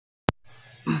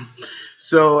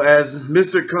So as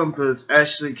Mr. Compass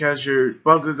actually captured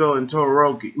Bakugo and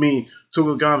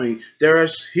Togogami,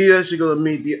 he actually going to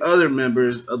meet the other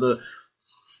members of the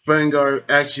Vanguard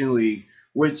Action League,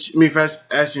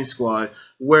 Action Squad,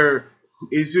 where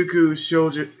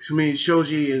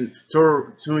Shoji, and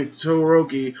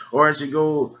Todoroki are actually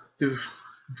go to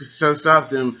stop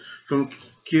them from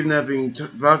kidnapping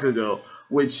Bakugo,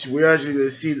 which we're actually going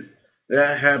to see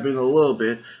that happen a little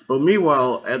bit. But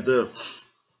meanwhile, at the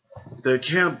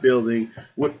camp building,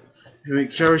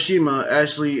 Kirishima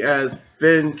actually asked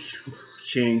Fen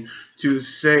King to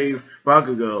save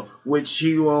Bakugo, which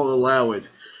he won't allow it.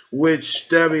 Which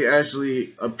Stabby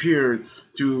actually appeared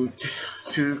to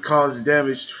cause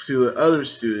damage to the other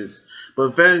students,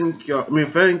 but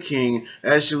Fen King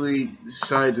actually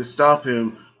decided to stop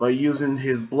him by using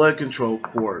his blood control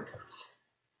quirk,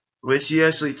 which he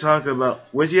actually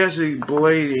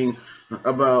blading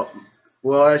about,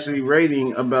 well, actually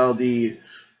rating about the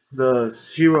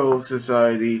hero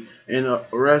society and the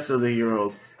rest of the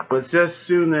heroes. But just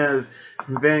soon as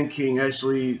Van King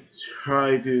actually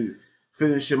tried to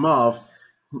finish him off,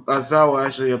 Azawa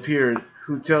actually appeared,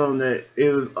 who tell him that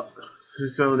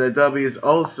W is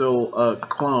also a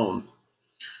clone,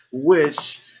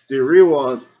 which the real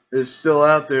one is still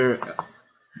out there,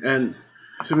 and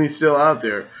still out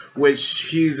there, which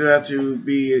he's about to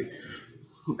be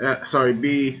trying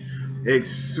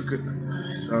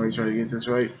to get this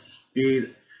right, be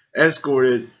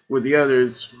escorted with the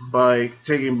others by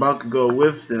taking Bakugo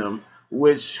with them,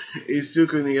 which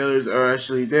Izuku and the others are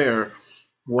actually there,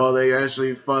 while they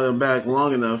actually fight him back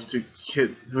long enough to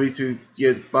get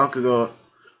Bakugo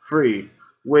free,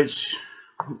 which,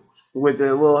 with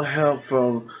a little help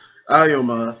from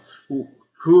Ayoma,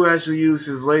 who actually used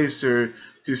his laser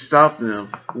to stop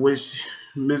them, which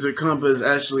Mr. Compass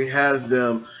actually has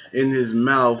them in his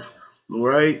mouth,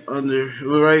 right on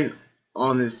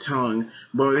his tongue,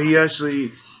 but they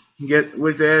actually had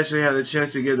a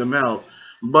chance to get them out,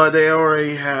 but they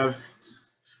already have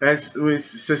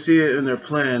succeeded in their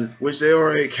plan, which they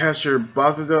already captured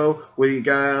Bakugo when he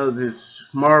got out of this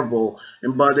marble,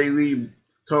 but they leave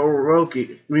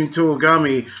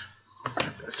Togogami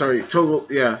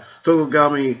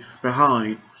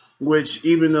behind, which,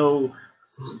 even though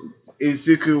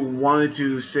Izuku wanted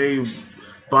to save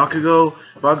Bakugo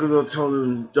told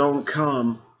him don't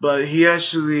come, but he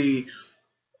actually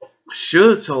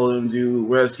should have told him to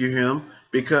rescue him,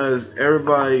 because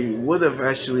everybody would have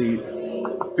actually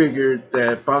figured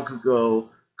that Bakugo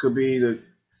could be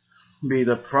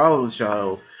the problem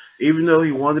child. Even though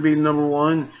he wanted to be number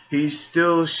one, he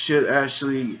still should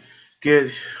actually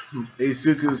get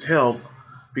Izuku's help,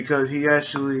 because he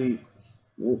actually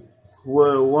would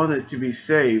wanted to be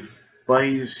safe, but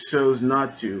he chose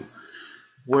not to.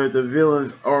 Where the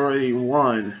villains already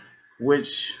won,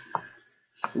 which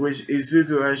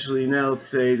Izuku actually now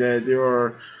say that there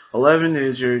are 11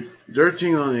 injured,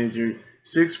 13 uninjured,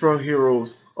 6 pro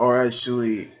heroes are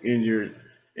actually injured,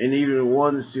 and even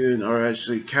 1 student are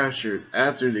actually captured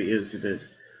after the incident,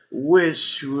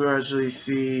 which we actually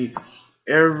see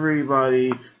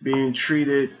everybody being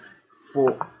treated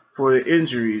for the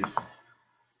injuries,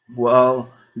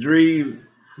 while 3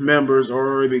 members are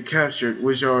already captured,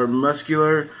 which are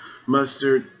Muscular,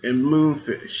 Mustard, and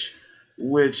Moonfish,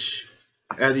 which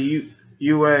at the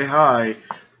UA High,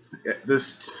 the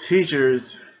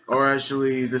teachers are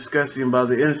actually discussing about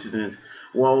the incident,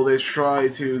 while they try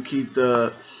to keep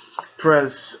the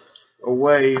press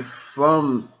away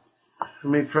from,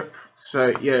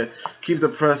 keep the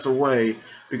press away,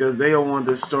 because they don't want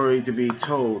the story to be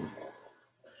told.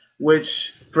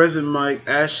 Which President Mike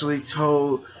actually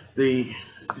told the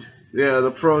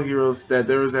pro heroes that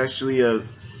there was actually a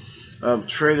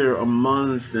traitor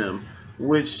amongst them,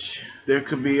 which there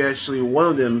could be actually one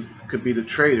of them could be the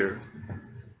traitor,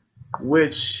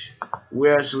 which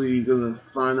we're actually gonna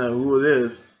find out who it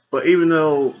is. But even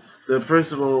though the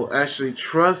principal actually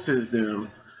trusts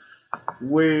them,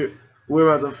 we're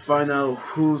about to find out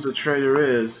who the traitor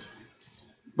is.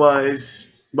 But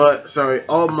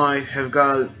All Might have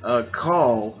got a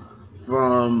call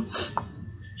from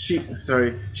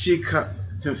Shikashi,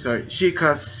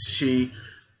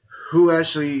 who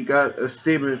actually got a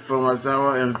statement from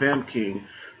Azawa and Van King,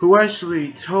 who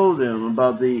actually told them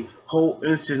about the whole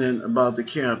incident about the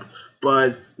camp.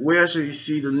 But we actually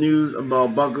see the news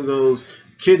about Bakugo's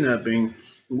kidnapping,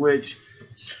 which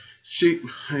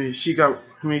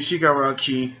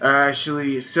Shigaraki are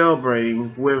actually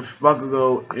celebrating with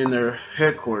Bakugo in their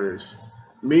headquarters.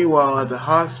 Meanwhile, at the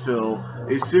hospital,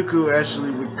 Izuku actually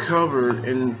recovered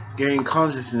and gained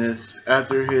consciousness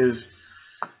after his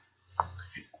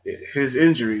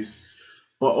injuries,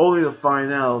 but only to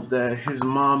find out that his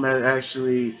mom had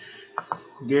actually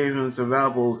gave him some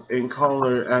apples and called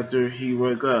her after he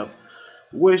woke up,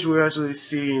 which we're actually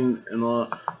seeing in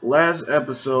the last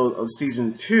episode of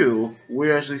season 2.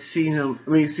 We're actually seeing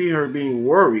her being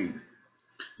worried.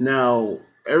 Now,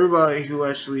 everybody who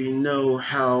actually know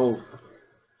how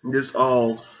this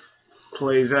all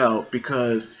plays out,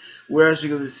 because we're actually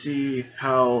going to see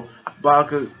how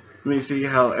see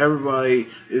how everybody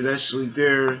is actually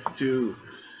there to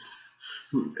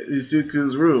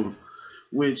Izuku's room,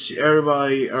 which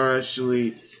everybody are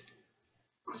actually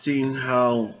seeing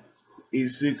how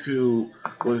Izuku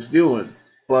was doing.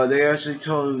 But they actually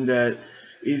told him that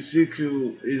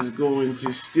Izuku is going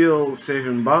to still save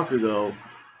him Bakugo,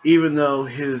 even though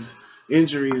his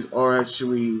injuries are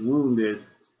actually wounded,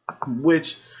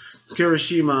 which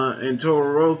Kirishima and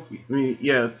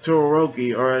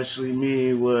Todoroki are actually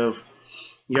meeting with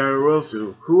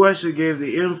Yaoyorozu, who actually gave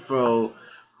the information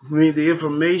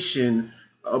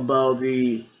about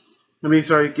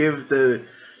give the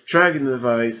tracking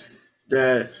device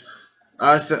that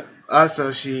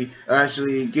Asashi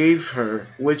actually gave her,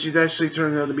 which it actually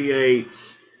turned out to be a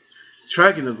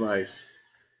tracking device,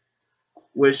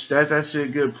 which that's actually a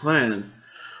good plan,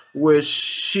 which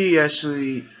she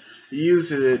actually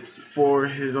used it for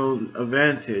his own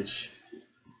advantage,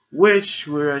 which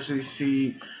we'll actually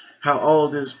see how all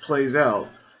of this plays out,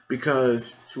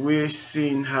 because we're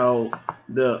seeing how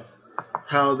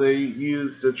they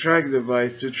use the tracking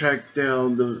device to track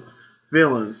down the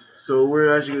villains. So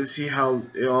we're actually going to see how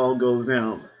it all goes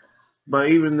down. But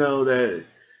even though that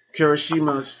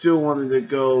Kirishima still wanted to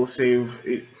go save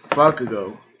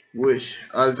Bakugo, which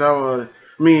Ida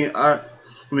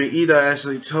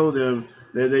actually told him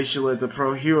that they should let the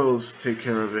pro heroes take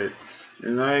care of it,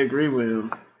 and I agree with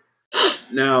him.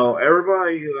 Now,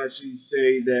 everybody who actually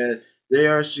say that they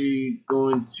are actually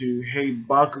going to hate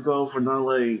Bakugo for not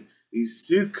letting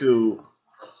Izuku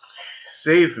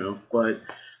save him, but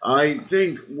I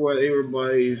think what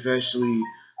everybody is actually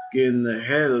getting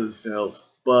ahead of themselves.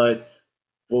 But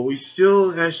we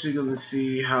still actually going to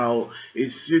see how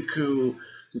Izuku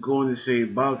going to save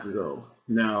Bakugo.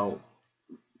 Now,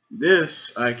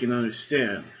 this I can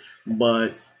understand,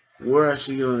 but we're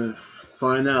actually going to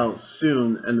find out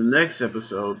soon in the next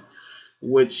episode,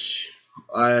 which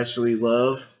I actually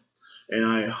love, and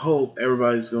I hope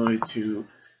everybody's going to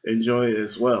enjoy it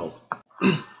as well.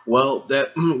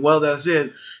 That's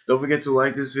it. Don't forget to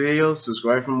like this video,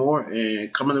 subscribe for more,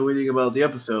 and comment on what you think about the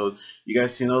episode. You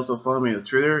guys can also follow me on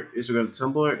Twitter, Instagram,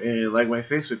 Tumblr, and like my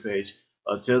Facebook page.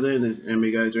 Until then, this is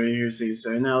Anime Guy Journey here saying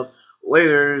sign out.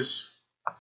 Laters!